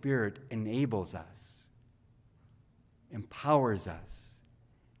Holy Spirit enables us, empowers us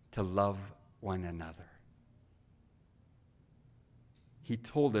to love one another. He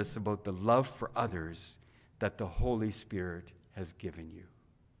told us about the love for others that the Holy Spirit has given you.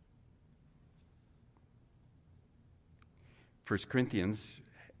 1 Corinthians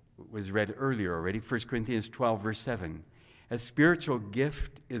was read earlier already, 1 Corinthians 12, verse 7. A spiritual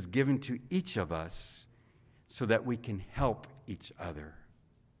gift is given to each of us so that we can help each other.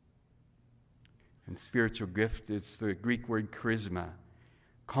 And spiritual gift, it's the Greek word charisma,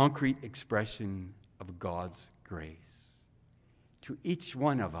 concrete expression of God's grace. To each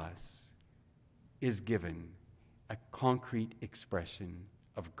one of us is given a concrete expression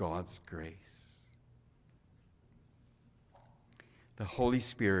of God's grace. The Holy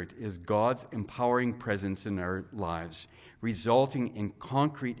Spirit is God's empowering presence in our lives, resulting in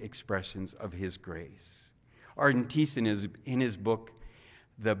concrete expressions of His grace. Arden Thiessen, in his book,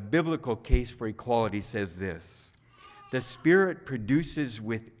 The Biblical Case for Equality, says this: the Spirit produces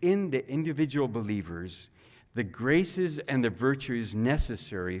within the individual believers the graces and the virtues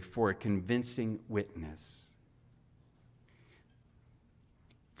necessary for a convincing witness.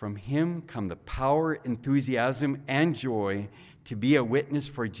 From Him come the power, enthusiasm, and joy to be a witness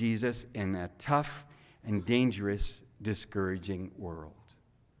for Jesus in a tough and dangerous, discouraging world.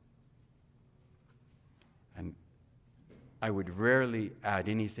 And I would rarely add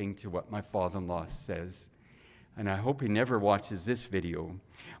anything to what my father-in-law says, and I hope he never watches this video,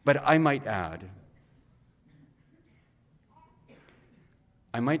 but I might add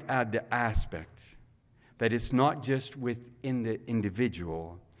the aspect that it's not just within the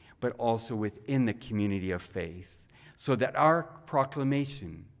individual, but also within the community of faith, so that our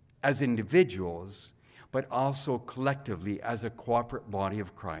proclamation as individuals, but also collectively as a corporate body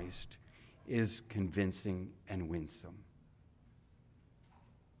of Christ, is convincing and winsome.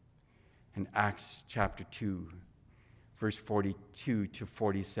 In Acts chapter 2, verse 42 to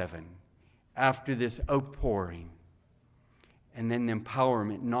 47, after this outpouring, and then the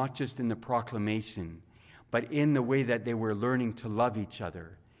empowerment, not just in the proclamation, but in the way that they were learning to love each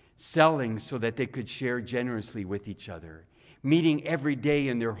other, selling so that they could share generously with each other, meeting every day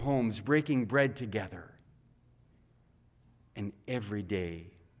in their homes, breaking bread together. And every day,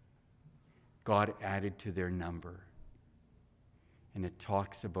 God added to their number. And it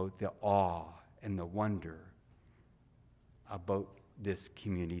talks about the awe and the wonder about this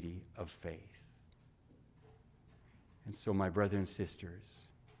community of faith. And so, my brothers and sisters,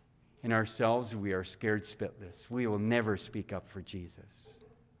 in ourselves we are scared spitless. We will never speak up for Jesus.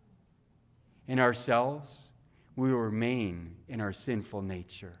 In ourselves, we will remain in our sinful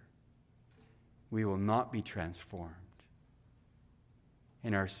nature. We will not be transformed.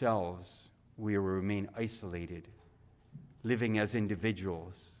 In ourselves, we will remain isolated, living as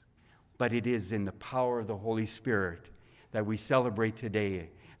individuals. But it is in the power of the Holy Spirit that we celebrate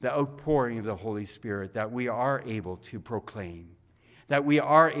today, the outpouring of the Holy Spirit, that we are able to proclaim, that we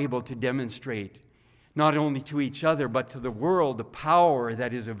are able to demonstrate not only to each other, but to the world, the power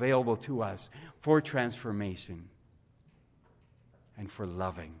that is available to us for transformation and for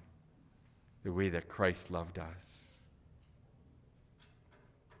loving the way that Christ loved us.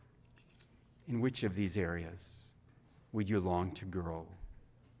 In which of these areas would you long to grow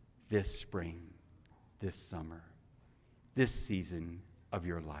this spring, this summer, this season of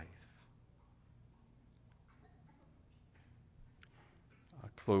your life? I'll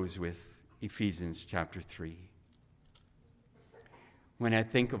close with Ephesians chapter 3. When I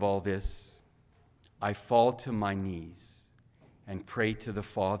think of all this, I fall to my knees and pray to the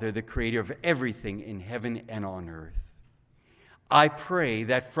Father, the creator of everything in heaven and on earth. I pray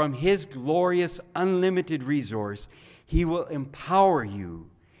that from His glorious, unlimited resource, He will empower you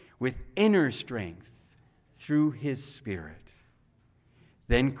with inner strength through His Spirit.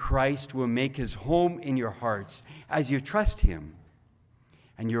 Then Christ will make His home in your hearts as you trust Him,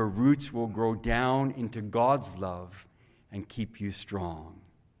 and your roots will grow down into God's love and keep you strong.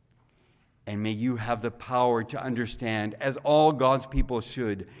 And may you have the power to understand, as all God's people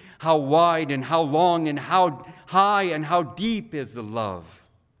should, how wide and how long and how high and how deep is the love.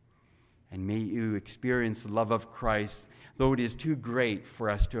 And may you experience the love of Christ, though it is too great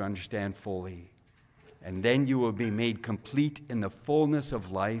for us to understand fully. And then you will be made complete in the fullness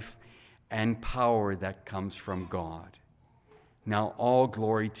of life and power that comes from God. Now all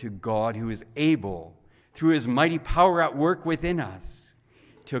glory to God, who is able, through His mighty power at work within us,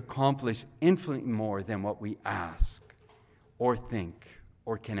 to accomplish infinitely more than what we ask or think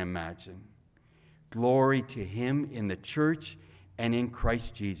or can imagine. Glory to Him in the church and in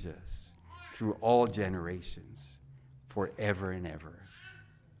Christ Jesus, through all generations, forever and ever.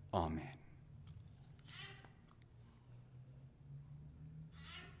 Amen.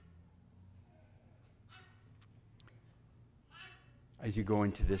 As you go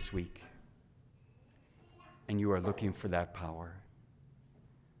into this week and you are looking for that power,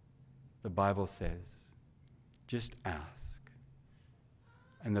 the Bible says, just ask,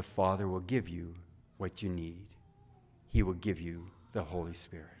 and the Father will give you what you need. He will give you the Holy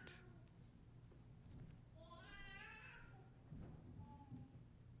Spirit.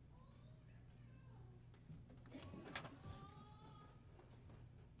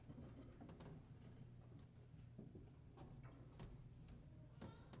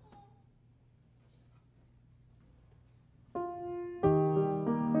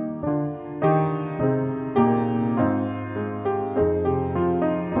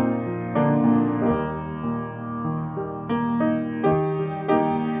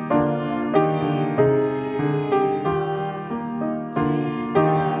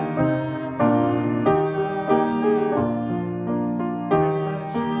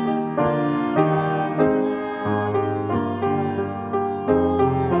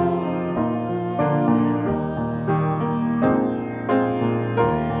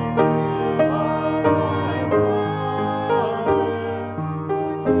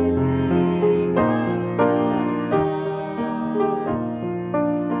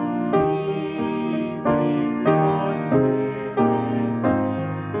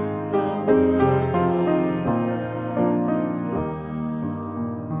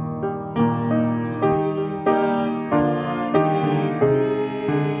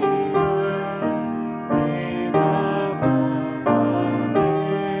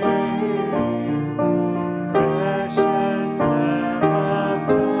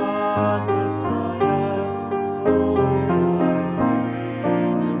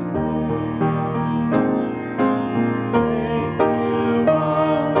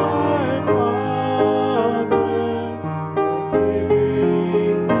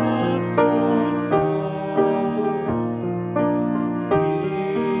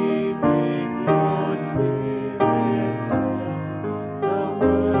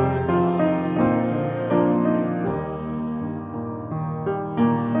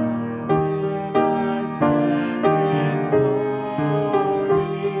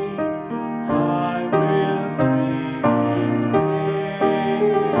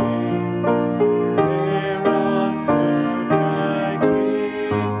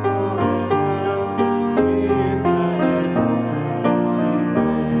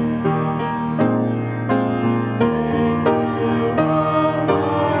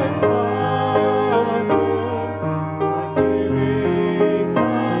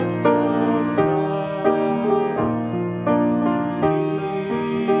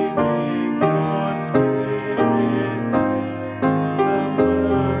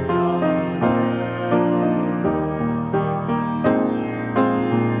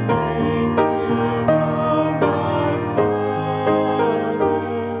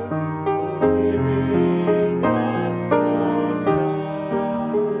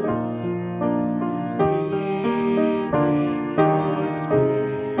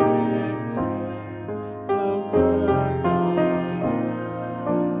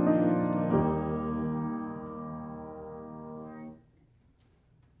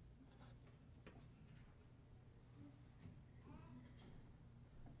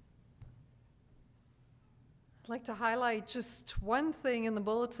 I'd like to highlight just one thing in the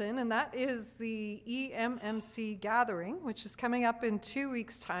bulletin, and that is the EMMC gathering, which is coming up in 2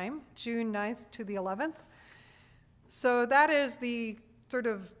 weeks' time, June 9th to the 11th. So that is the sort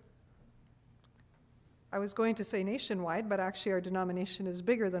of, I was going to say nationwide, but actually our denomination is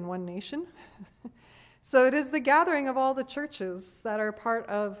bigger than one nation. So it is the gathering of all the churches that are part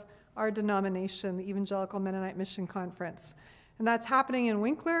of our denomination, the Evangelical Mennonite Mission Conference. And that's happening in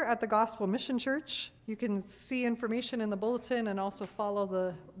Winkler at the Gospel Mission Church. You can see information in the bulletin and also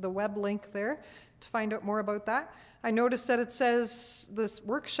follow the web link there to find out more about that. I noticed that it says this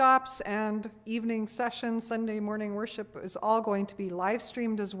workshops and evening sessions, Sunday morning worship is all going to be live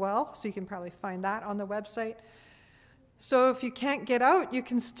streamed as well, so you can probably find that on the website. So if you can't get out, you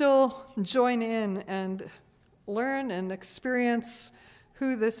can still join in and learn and experience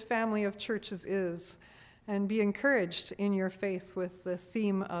who this family of churches is, and be encouraged in your faith with the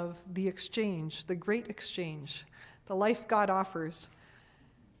theme of the exchange, the great exchange, the life God offers,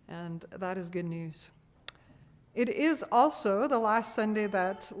 and that is good news. It is also the last Sunday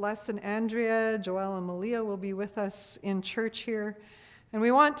that Les and Andrea, Joelle and Malia will be with us in church here, and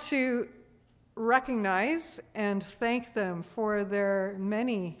we want to recognize and thank them for their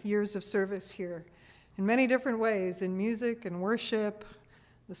many years of service here in many different ways, in music and worship,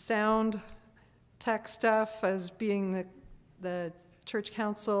 the sound, tech stuff, as being the church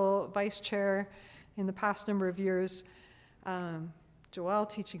council vice chair in the past number of years, Joelle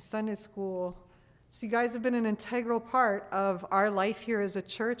teaching Sunday school. So you guys have been an integral part of our life here as a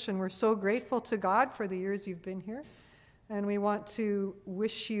church, and we're so grateful to God for the years you've been here. And we want to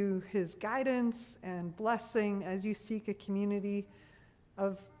wish you his guidance and blessing as you seek a community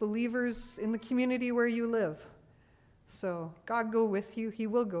of believers in the community where you live. So God go with you. He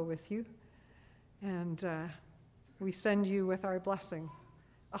will go with you. And we send you with our blessing.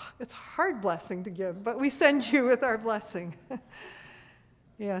 Oh, it's a hard blessing to give, but we send you with our blessing.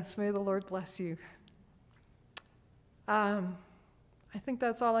 Yes, may the Lord bless you. I think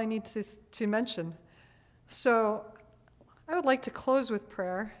that's all I need to mention. So I would like to close with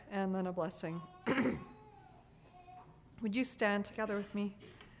prayer and then a blessing. Would you stand together with me?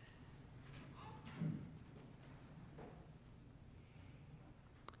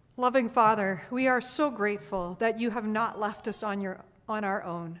 Loving Father, we are so grateful that you have not left us on our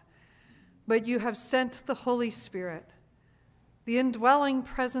own, but you have sent the Holy Spirit, the indwelling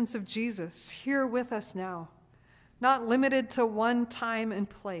presence of Jesus, here with us now, not limited to one time and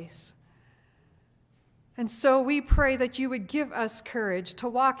place. And so we pray that you would give us courage to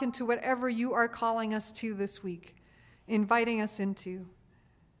walk into whatever you are calling us to this week, inviting us into.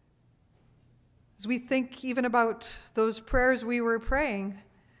 As we think even about those prayers we were praying,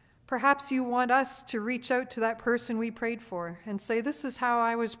 perhaps you want us to reach out to that person we prayed for and say, this is how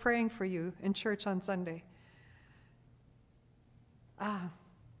I was praying for you in church on Sunday.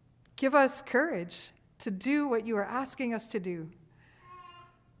 Give us courage to do what you are asking us to do.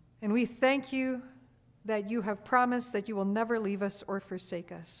 And we thank you that you have promised that you will never leave us or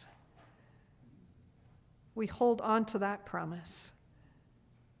forsake us. We hold on to that promise.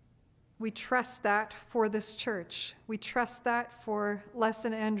 We trust that for this church. We trust that for Les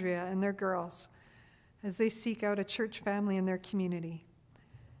and Andrea and their girls as they seek out a church family in their community.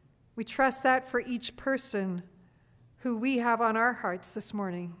 We trust that for each person who we have on our hearts this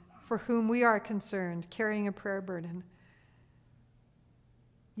morning, for whom we are concerned, carrying a prayer burden.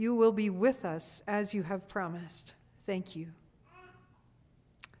 You will be with us as you have promised. Thank you.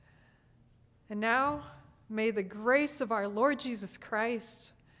 And now, may the grace of our Lord Jesus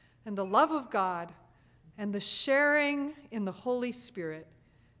Christ and the love of God and the sharing in the Holy Spirit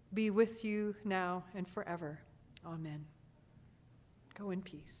be with you now and forever. Amen. Go in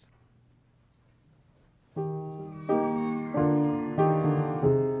peace.